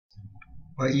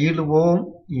பயிலுவோம்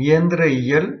இயந்திர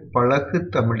இயல் பழகு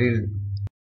தமிழில்!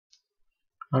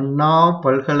 அண்ணா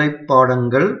பல்கலைப்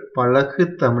பாடங்கள் பழகு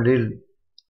தமிழில்!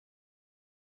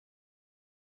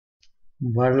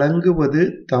 வழங்குவது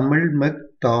தமிழ்மெக்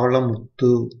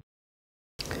தாளமுத்து.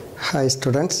 Hi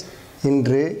students,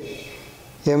 இன்று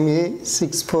MA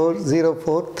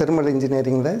 6404 Thermal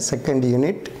Engineeringல second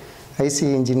unit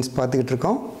IC Engines பார்த்துக்கிட்டு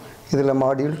இருக்கோம். இதில்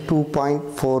மாடியூல்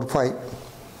 2.45.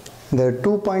 இந்த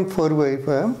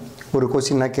 2.45 ஒரு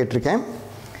கொஸ்டினாக கேட்டிருக்கேன்.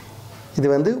 இது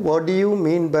வந்து what do you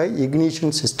mean by ignition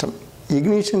system?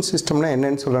 ignition systemனா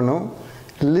என்னன்னு சொல்லணும்.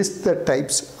 list the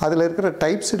types, அதில் இருக்கிற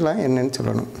டைப்ஸ் எல்லாம் என்னன்னு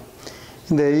சொல்லணும்.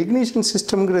 இந்த ignition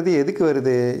systemங்கிறது எதுக்கு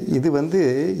வருது? இது வந்து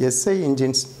SI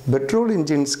இன்ஜின்ஸ், பெட்ரோல்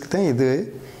இன்ஜின்ஸ்க்கு தான் இது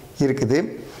இருக்குது.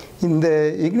 இந்த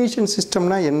ignition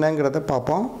systemனா என்னங்கிறத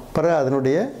பார்ப்போம். பிறகு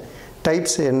அதனுடைய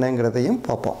டைப்ஸ் என்னங்கிறதையும்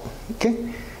பார்ப்போம். Okay,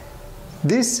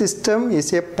 this system is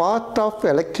a part of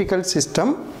electrical system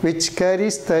which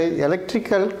carries the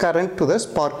electrical current to the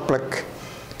spark plug.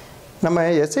 நம்ம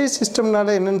SI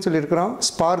சிஸ்டம்னால என்னன்னு சொல்லியிருக்கிறோம்?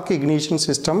 Spark ignition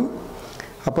system.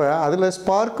 அப்போ அதில்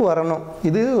ஸ்பார்க் வரணும்.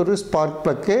 இது ஒரு ஸ்பார்க்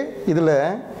ப்ளக்கு. இதில்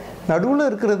நடுவில்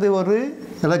இருக்கிறது ஒரு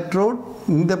எலக்ட்ரோட்,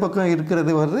 இந்த பக்கம்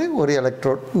இருக்கிறது ஒரு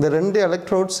எலக்ட்ரோட். இந்த ரெண்டு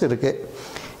எலக்ட்ரோட்ஸ் இருக்குது.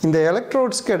 இந்த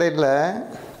எலக்ட்ரோட்ஸ்க்கு இடையில்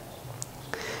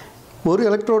ஒரு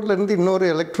எலக்ட்ரோட்லேருந்து இன்னொரு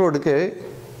எலக்ட்ரோடுக்கு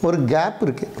ஒரு கேப்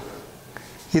இருக்குது.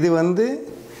 இது வந்து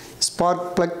ஸ்பார்க்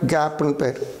ப்ளக் கேப்னு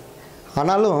பேர்.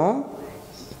 ஆனாலும்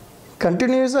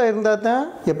கண்டினியூஸாக இருந்தால் தான்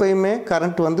எப்பயுமே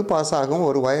கரண்ட் வந்து பாஸ் ஆகும்.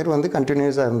 ஒரு ஒயர் வந்து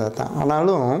கண்டினியூஸாக இருந்தால் தான்.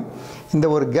 ஆனாலும் இந்த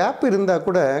ஒரு கேப் இருந்தால்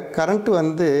கூட கரண்ட்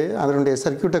வந்து அதனுடைய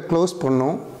சர்க்யூட்டை க்ளோஸ்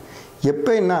பண்ணும்.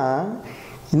 எப்போன்னா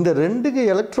இந்த ரெண்டுக்கு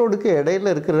எலக்ட்ரோடுக்கு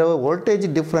இடையில் இருக்கிற வோல்டேஜ்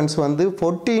டிஃப்ரென்ஸ் வந்து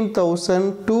 14,000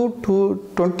 to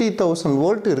 20,000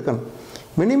 வோல்ட் இருக்கணும்.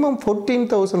 மினிமம்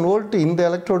 14,000 வோல்ட் இந்த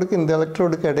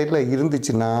எலக்ட்ரோடுக்கு இடையில்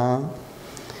இருந்துச்சுன்னா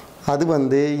அது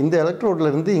வந்து இந்த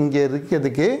எலக்ட்ரோட்லேருந்து இங்கே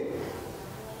இருக்கிறதுக்கு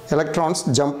எலக்ட்ரான்ஸ்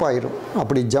ஜம்ப் ஆகிரும்.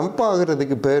 அப்படி ஜம்ப்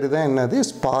ஆகிறதுக்கு பேர் தான் என்னது?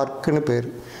 ஸ்பார்க்குன்னு பேர்.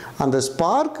 அந்த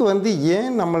ஸ்பார்க் வந்து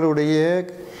ஏன் நம்மளுடைய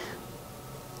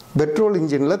பெட்ரோல்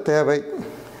இன்ஜினில் தேவை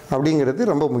அப்படிங்கிறது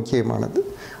ரொம்ப முக்கியமானது.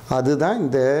 அதுதான்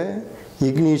இந்த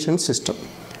இக்னிஷன் சிஸ்டம்.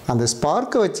 அந்த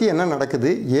ஸ்பார்க்கை வச்சு என்ன நடக்குது,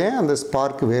 ஏன் அந்த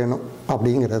ஸ்பார்க் வேணும்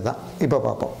அப்படிங்கிறது தான் இப்போ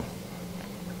பார்ப்போம்.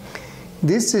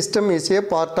 Tissue system is a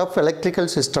part of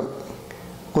electrical system.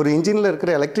 ஒரு இன்ஜினில்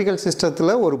இருக்கிற எலக்ட்ரிக்கல்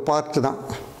சிஸ்டத்தில் ஒரு பார்ட்டு தான்.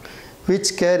 which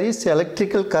carries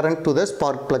electrical current to the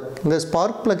spark plug. இந்த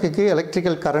spark plugக்கு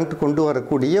electrical current கொண்டு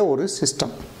வரக்கூடிய ஒரு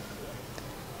system.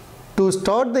 To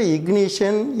start the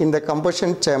ignition in the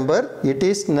combustion chamber, it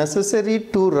is necessary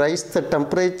to raise the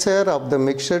temperature of the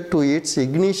mixture to its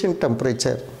ignition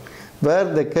temperature, where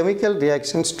the chemical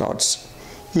reaction starts.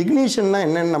 Ignitionனா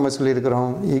என்னன்னு நம்ம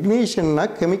சொல்லியிருக்கிறோம். இக்னிஷன்னா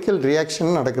chemical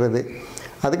reaction நடக்கிறது.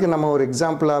 அதுக்கு நம்ம ஒரு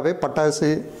எக்ஸாம்பிளாகவே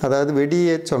பட்டாசு, அதாவது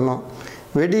வெடியே சொன்னோம்.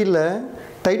 வெடியில்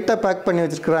டைட்டாக பேக் பண்ணி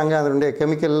வச்சுருக்குறாங்க. அதனுடைய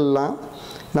கெமிக்கல்லாம்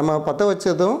நம்ம பற்ற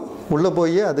வச்சதும் உள்ளே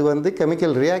போய் அது வந்து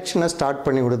கெமிக்கல் ரியாக்ஷனை ஸ்டார்ட்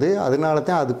பண்ணி விடுது. அதனால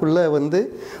தான் அதுக்குள்ளே வந்து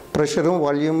ப்ரெஷரும்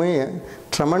வால்யூமும்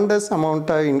ட்ரெமண்டஸ்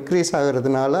அமௌண்ட்டாக இன்க்ரீஸ்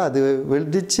ஆகிறதுனால அது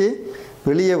வெடித்து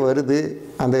வெளியே வருது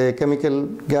அந்த கெமிக்கல்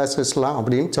கேஸஸ்லாம்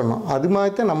அப்படின்னு சொன்னோம். அது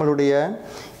மாதிரி தான் நம்மளுடைய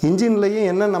இன்ஜின்லேயும்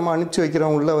என்ன நம்ம அனுப்பிச்சி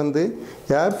வைக்கிறோம், உள்ளே வந்து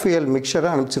ஏர் ஃபியல்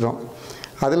மிக்சராக அனுப்பிச்சிடும்.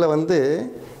 அதில் வந்து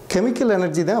கெமிக்கல்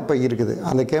எனர்ஜி தான் அப்போ இருக்குது.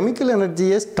 அந்த கெமிக்கல்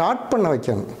எனர்ஜியை ஸ்டார்ட் பண்ண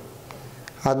வைக்கணும்.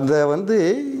 அதை வந்து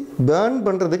பேர்ன்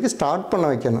பண்ணுறதுக்கு ஸ்டார்ட் பண்ண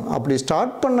வைக்கணும். அப்படி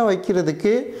ஸ்டார்ட் பண்ண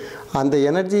வைக்கிறதுக்கு அந்த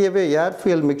எனர்ஜியவே ஏர்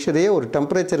ஃபியல் மிக்சரையே ஒரு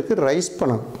டெம்பரேச்சருக்கு ரைஸ்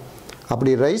பண்ணணும்.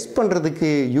 அப்படி ரைஸ் பண்ணுறதுக்கு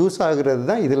யூஸ் ஆகிறது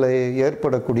தான் இதில்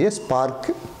ஏற்படக்கூடிய spark.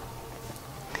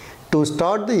 To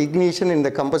start the ignition in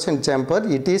the combustion chamber,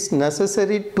 it is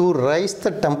necessary to raise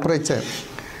the temperature.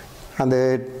 அந்த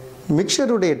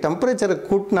மிக்சருடைய டெம்பரேச்சரை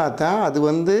கூட்டினா தான் அது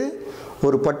வந்து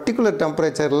ஒரு பர்டிகுலர்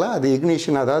டெம்பரேச்சரில் அது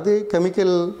இக்னிஷன், அதாவது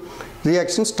கெமிக்கல்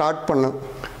ரியாக்ஷன் ஸ்டார்ட் பண்ணும்.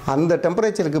 அந்த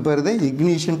டெம்பரேச்சருக்கு பேர் தான்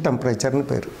இக்னிஷன் டெம்பரேச்சர்னு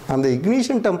பேர். அந்த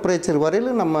இக்னிஷன் டெம்பரேச்சர்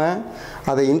வரையில் நம்ம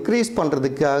அதை இன்க்ரீஸ்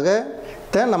பண்ணுறதுக்காக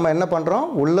தான் நம்ம என்ன பண்ணுறோம்,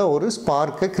 உள்ள ஒரு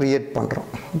ஸ்பார்க்கை க்ரியேட் பண்ணுறோம்.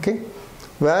 Okay,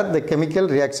 where the chemical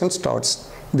reaction starts.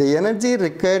 The energy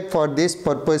required for this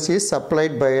purpose is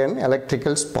supplied by an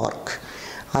electrical spark.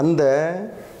 அந்த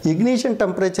இக்னிஷன்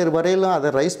டெம்பரேச்சர் வரையிலும் அதை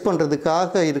ரைஸ்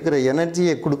பண்ணுறதுக்காக இருக்கிற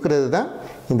எனர்ஜியை கொடுக்கறது தான்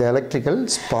இந்த electrical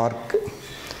spark.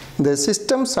 The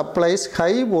system supplies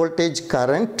high voltage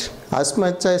current as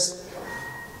much as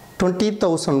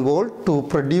 20,000 volt to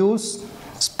produce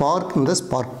spark in the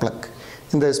spark plug.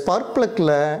 இந்த spark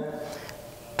plugல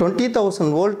 20,000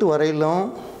 volt வரையிலும்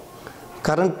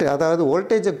கரண்ட், அதாவது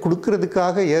வோல்டேஜை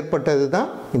கொடுக்கறதுக்காக ஏற்பட்டது தான்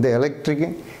இந்த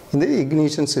இந்த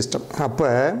இக்னிஷன் சிஸ்டம். அப்போ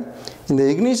இந்த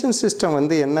இக்னிஷன் சிஸ்டம்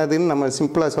வந்து என்னதுன்னு நம்ம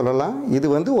சிம்பிளாக சொல்லலாம். இது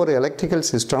வந்து ஒரு எலக்ட்ரிக்கல்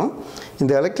சிஸ்டம்.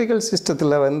 இந்த எலக்ட்ரிக்கல்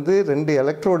சிஸ்டத்தில் வந்து 2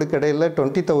 எலக்ட்ரோடுக்கு இடையில்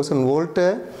 20,000 வோல்ட்டை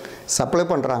சப்ளை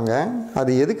பண்ணுறாங்க.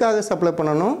 அது எதுக்காக சப்ளை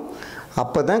பண்ணணும்?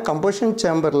 அப்போ தான் கம்பஷன்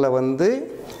சேம்பரில் வந்து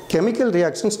கெமிக்கல்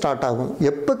ரியாக்ஷன் ஸ்டார்ட் ஆகும்.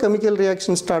 எப்போ கெமிக்கல்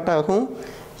ரியாக்ஷன் ஸ்டார்ட் ஆகும்?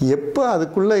 எப்போ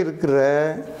அதுக்குள்ளே இருக்கிற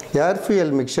ஏர்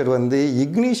ஃபியூயல் மிக்சர் வந்து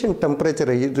இக்னிஷன்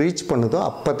டெம்பரேச்சரை ரீச் பண்ணுதோ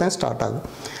அப்போ தான் ஸ்டார்ட் ஆகும்.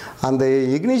 அந்த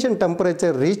இக்னிஷன்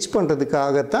டெம்பரேச்சர் ரீச்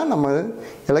பண்ணுறதுக்காகத்தான் நம்ம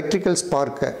எலக்ட்ரிக்கல்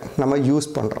ஸ்பார்க்கை நம்ம யூஸ்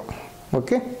பண்ணுறோம்.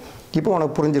 ஓகே, இப்போ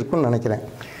உனக்கு புரிஞ்சிருக்குன்னு நினைக்கிறேன்.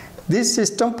 Tissue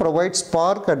system provides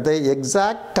spark at the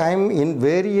exact time in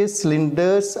various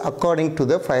cylinders according to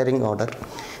the firing order.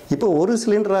 இப்போ ஒரு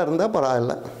சிலிண்டராக இருந்தால்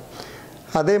பரவாயில்ல.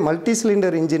 அதே மல்டி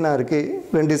சிலிண்டர் இன்ஜினாக இருக்குது,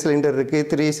 2 சிலிண்டர் இருக்குது,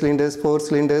 3 சிலிண்டர்ஸ், 4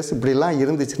 சிலிண்டர்ஸ் இப்படிலாம்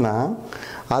இருந்துச்சுன்னா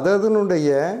அதனுடைய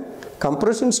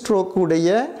compression ஸ்ட்ரோக்குடைய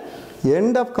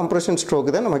end of compression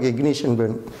stroke தான் நமக்கு இக்னிஷன்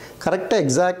வேணும். கரெக்டாக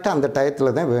எக்ஸாக்டாக அந்த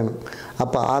டயத்தில் தான் வேணும்.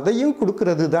 அப்போ அதையும்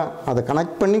கொடுக்கறது தான், அதை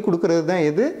கனெக்ட் பண்ணி கொடுக்கறது தான்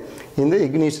எது? இந்த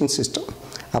இக்னிஷன் சிஸ்டம்.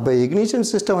 அப்போ இக்னிஷன்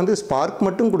சிஸ்டம் வந்து ஸ்பார்க்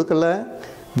மட்டும் கொடுக்கல,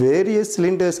 வேரியஸ்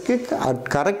சிலிண்டர்ஸ்க்கு அட்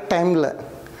கரெக்ட் டைமில்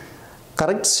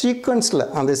கரெக்ட் சீக்வன்ஸில்,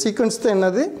 அந்த சீக்வன்ஸ் தான்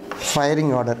என்னது?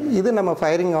 Firing order. இது நம்ம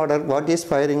firing order, what is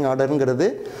firing ஆர்டருங்கிறது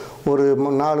ஒரு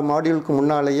 4 மாடியூலுக்கு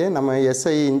முன்னாலேயே நம்ம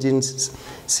SI engines,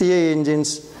 CI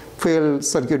engines, fuel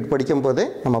circuit படிக்கும் போதே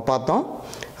நம்ம பார்த்தோம்.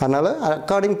 அதனால்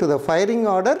according to the firing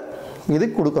order இது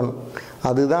கொடுக்கணும்.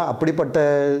 அதுதான் அப்படிப்பட்ட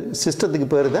சிஸ்டத்துக்கு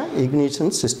பேர் தான்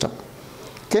இக்னிஷன் சிஸ்டம்.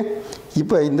 ஓகே,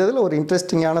 இப்போ இந்த இதில் ஒரு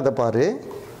இன்ட்ரெஸ்டிங்கானதை பாரு.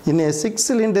 இன் ஏ 6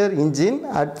 சிலிண்டர் இன்ஜின்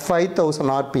அட்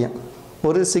 5000 RPM,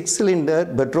 ஒரு 6 சிலிண்டர்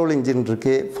பெட்ரோல் இன்ஜின்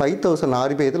இருக்குது, 5000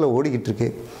 RPM ஓடிக்கிட்டு இருக்கு.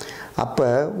 அப்போ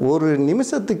ஒரு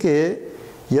நிமிஷத்துக்கு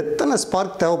எத்தனை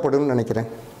ஸ்பார்க் தேவைப்படும்னு நினைக்கிறேன்?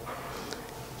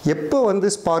 எப்போ வந்து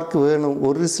ஸ்பார்க் வேணும்?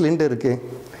 ஒரு சிலிண்டருக்கு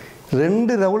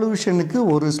 2 ரெவல்யூஷனுக்கு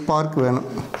ஒரு ஸ்பார்க் வேணும்.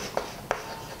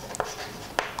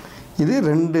 இது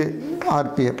 2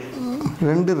 RPM,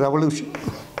 2 ரெவல்யூஷன்.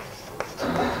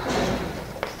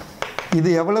 இது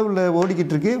எவ்வளவுல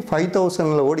ஓடிக்கிட்டு இருக்கு?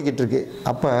 5000 ஓடிக்கிட்டு இருக்கு.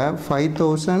 அப்போ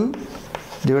 5000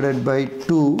 divided by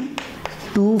 2,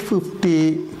 250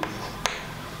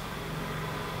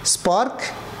 spark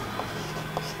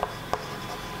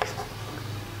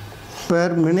per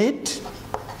minute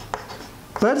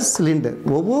per cylinder.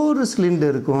 ஒவ்வொரு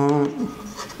சிலிண்டருக்கும்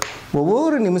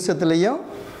ஒவ்வொரு நிமிஷத்துலையும்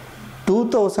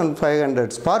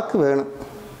 2500 ஸ்பார்க் வேணும்.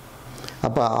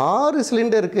 அப்போ 6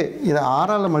 சிலிண்டருக்கு இதை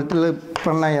 6ஆல் மல்டிப்ளை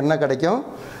பண்ணால் என்ன கிடைக்கும்?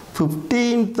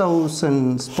 15,000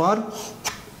 ஸ்பார்க்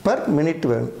பர் மினிட்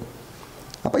வேணும்.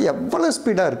 அப்போ எவ்வளோ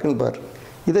ஸ்பீடாக இருக்குன்னு பார்.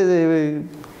 இது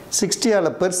 60ஆல்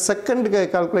பெர் செகண்டுக்கு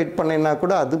கால்குலேட் பண்ணினா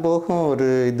கூட அது போகும். ஒரு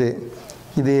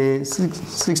இது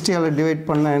 60ஆல் டிவைட்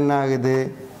பண்ண என்ன ஆகுது?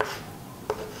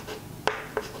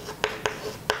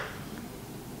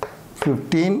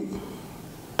 15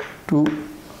 to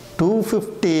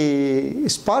 250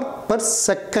 ஸ்பார்க் பர்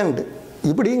செகண்டு.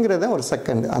 இப்படிங்கிறத ஒரு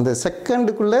செகண்டு. அந்த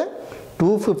செகண்டுக்குள்ளே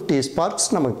 250 ஸ்பார்க்ஸ்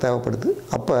நமக்கு தேவைப்படுது.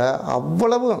 அப்போ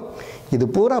அவ்வளவும் இது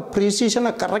பூரா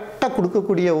ப்ரிசிஷனாக கரெக்டாக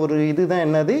கொடுக்கக்கூடிய ஒரு இது தான்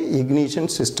என்னது? Ignition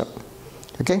system.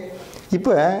 ஓகே,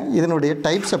 இப்போ இதனுடைய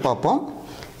டைப்ஸை பார்ப்போம்.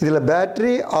 இதில்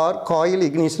பேட்ரி ஆர் காயில்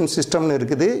இக்னிஷன் சிஸ்டம்னு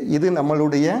இருக்குது. இது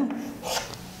நம்மளுடைய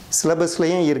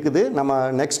சிலபஸ்லேயும் இருக்குது. நம்ம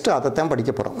நெக்ஸ்ட்டு அதை தான்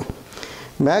படிக்க போகிறோம்.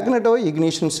 மேக்னெட்டோ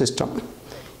இக்னிஷன் சிஸ்டம்,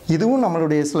 இதுவும்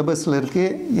நம்மளுடைய சிலபஸில்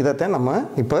இருக்குது. இதைத்தான் நம்ம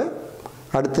இப்போ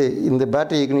அடுத்து இந்த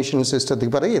பேட்டரி இக்னிஷன்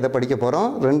சிஸ்டத்துக்கு பிறகு இதை படிக்க போகிறோம்.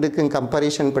 2க்கும்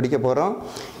கம்பேரிஷன் படிக்க போகிறோம்.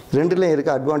 2லேயும் இருக்க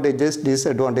அட்வான்டேஜஸ்,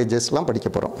 டிஸ்அட்வான்டேஜஸ்லாம் படிக்க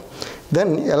போகிறோம்.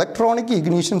 தென் எலக்ட்ரானிக்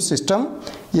இக்னிஷன் சிஸ்டம்,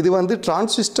 இது வந்து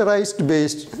டிரான்சிஸ்டரைஸ்ட்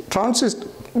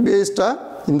பேஸ்டாக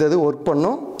இந்த இது ஒர்க்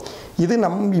பண்ணும். இது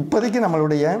இப்போதைக்கு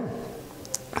நம்மளுடைய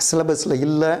சிலபஸில்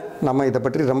இல்லை. நம்ம இதை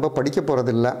பற்றி ரொம்ப படிக்க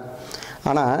போகிறதில்ல.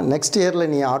 ஆனால் நெக்ஸ்ட்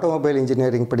இயரில் நீ ஆட்டோமொபைல்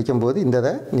இன்ஜினியரிங் படிக்கும்போது இந்த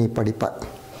இதை நீ படிப்ப.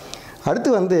 அடுத்து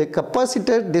வந்து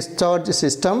கெப்பாசிட்டர் டிஸ்சார்ஜ்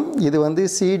சிஸ்டம், இது வந்து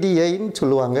சிடிஐன்னு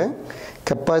சொல்லுவாங்க,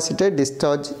 கெப்பாசிட்டர்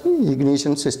டிஸ்சார்ஜ்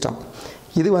இக்னிஷன் சிஸ்டம்.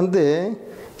 இது வந்து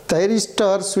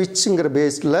தைரிஸ்டார் ஸ்விட்சுங்கிற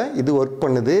பேஸில் இது ஒர்க்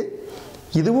பண்ணுது.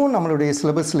 இதுவும் நம்மளுடைய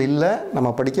சிலபஸில் இல்லை,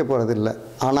 நம்ம படிக்க போகிறதில்ல.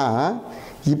 ஆனால்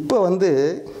இப்போ வந்து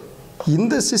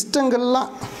இந்த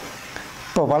சிஸ்டங்கள்லாம்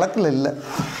இப்போ வழக்கில் இல்லை.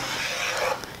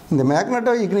 இந்த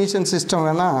மேக்னெட்டோ இக்னிஷன் சிஸ்டம்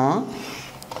வேணால்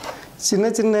சின்ன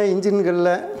சின்ன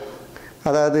இன்ஜின்களில்,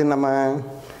 அதாவது நம்ம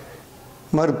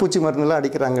பூச்சி மருந்துலாம்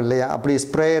அடிக்கிறாங்க இல்லையா, அப்படி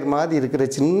ஸ்ப்ரேயர் மாதிரி இருக்கிற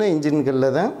சின்ன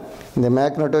இன்ஜின்களில் தான் இந்த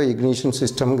மேக்னெட்டோ இக்னிஷன்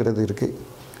சிஸ்டம்ங்கிறது இருக்குது.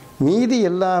 மீதி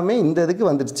எல்லாமே இந்த இதுக்கு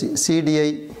வந்துடுச்சு. சிடிஐ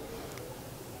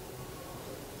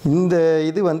இந்த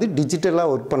இது வந்து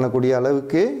டிஜிட்டலாக ஒர்க் பண்ணக்கூடிய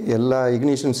அளவுக்கு எல்லா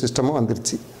இக்னிஷன் சிஸ்டமும்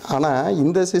வந்துடுச்சு. ஆனால்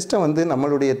இந்த சிஸ்டம் வந்து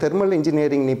நம்மளுடைய தெர்மல்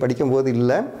இன்ஜினியரிங் நீ படிக்கும்போது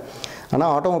இல்லை.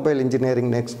 ஆனால் ஆட்டோமொபைல்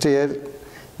இன்ஜினியரிங் நெக்ஸ்ட் இயர்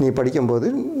நீ படிக்கும்போது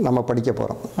நம்ம படிக்க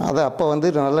போகிறோம். அதை அப்போ வந்து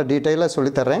நல்லா டீட்டெயிலாக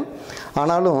சொல்லித்தரேன்.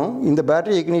 ஆனாலும் இந்த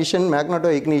பேட்டரி இக்னிஷன்,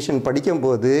 மேக்னட்டோ இக்னிஷன்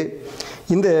படிக்கும்போது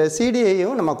இந்த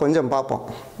சிடிஐயும் நம்ம கொஞ்சம் பார்ப்போம்.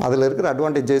 அதில் இருக்கிற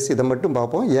அட்வான்டேஜஸ் இதை மட்டும்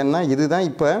பார்ப்போம். ஏன்னா இதுதான்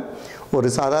இப்போ ஒரு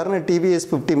சாதாரண டிவிஎஸ்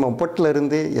 50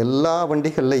 மொப்பட்டிலேருந்து எல்லா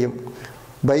வண்டிகள்லையும்,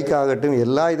 பைக் ஆகட்டும்,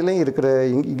 எல்லா இதுலேயும் இருக்கிற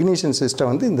இக்னிஷன் சிஸ்டம்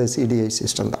வந்து இந்த சிடிஐ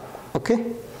சிஸ்டம் தான். ஓகே,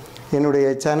 என்னுடைய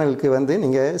சேனலுக்கு வந்து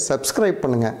நீங்கள் சப்ஸ்கிரைப்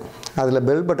பண்ணுங்கள். அதில்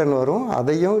பெல் பட்டன் வரும்,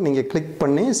 அதையும் நீங்கள் கிளிக்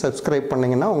பண்ணி சப்ஸ்கிரைப்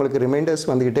பண்ணிங்கன்னா உங்களுக்கு ரிமைண்டர்ஸ்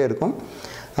வந்துக்கிட்டே இருக்கும்.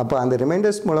 அப்போ அந்த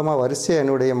ரிமைண்டர்ஸ் மூலமாக வரிசையாக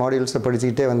என்னுடைய மாடியூல்ஸை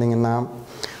படிச்சுக்கிட்டே வந்தீங்கன்னா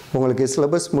உங்களுக்கு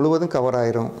சிலபஸ் முழுவதும் கவர்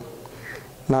ஆயிரும்.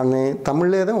 நான்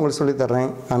தமிழ்லேயே தான் உங்களுக்கு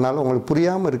சொல்லித்தர்றேன், அதனால் உங்களுக்கு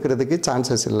புரியாமல் இருக்கிறதுக்கு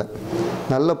சான்சஸ் இல்லை.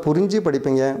 நல்லா புரிஞ்சு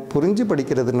படிப்பீங்க. புரிஞ்சு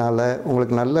படிக்கிறதுனால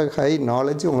உங்களுக்கு நல்ல ஹை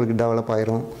நாலேஜ் உங்களுக்கு டெவலப்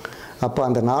ஆயிரும். அப்போ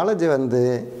அந்த நாலேஜை வந்து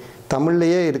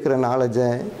தமிழ்லேயே இருக்கிற நாலேஜை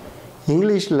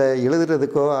இங்கிலீஷில்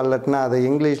எழுதுறதுக்கோ அல்லட்டினா அதை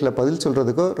இங்கிலீஷில் பதில்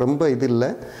சொல்கிறதுக்கோ ரொம்ப இது இல்லை.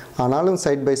 ஆனாலும்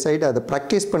சைட் பை சைடு அதை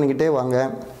ப்ராக்டிஸ் பண்ணிக்கிட்டே வாங்க.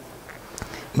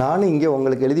 நானும் இங்கே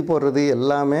உங்களுக்கு எழுதி போடுறது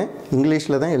எல்லாமே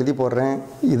இங்கிலீஷில் தான் எழுதி போடுறேன்.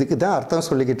 இதுக்கு தான் அர்த்தம்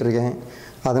சொல்லிக்கிட்டு இருக்கேன்.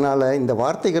 அதனால் இந்த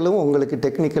வார்த்தைகளும் உங்களுக்கு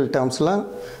டெக்னிக்கல் டேர்ம்ஸ்லாம்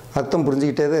அர்த்தம்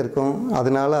புரிஞ்சிக்கிட்டே தான் இருக்கும்.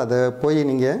 அதனால் அதை போய்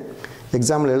நீங்கள்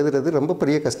எக்ஸாமில் எழுதுறது ரொம்ப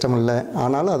பெரிய கஷ்டம் இல்லை.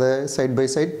 ஆனாலும் அதை சைட் பை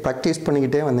சைட் ப்ராக்டிஸ்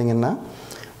பண்ணிக்கிட்டே வந்தீங்கன்னா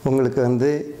உங்களுக்கு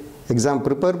வந்து எக்ஸாம்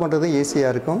ப்ரிப்பேர் பண்ணுறதும்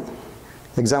ஈஸியாக இருக்கும்,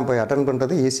 எக்ஸாம் போய் அட்டன்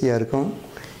பண்ணுறதும் ஈஸியாக இருக்கும்.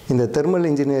 இந்த தெர்மல்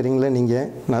இன்ஜினியரிங்கில் நீங்கள்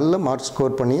நல்ல மார்க்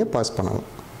ஸ்கோர் பண்ணியே பாஸ் பண்ணலாம்.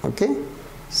 Okay,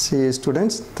 see you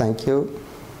students. Thank you.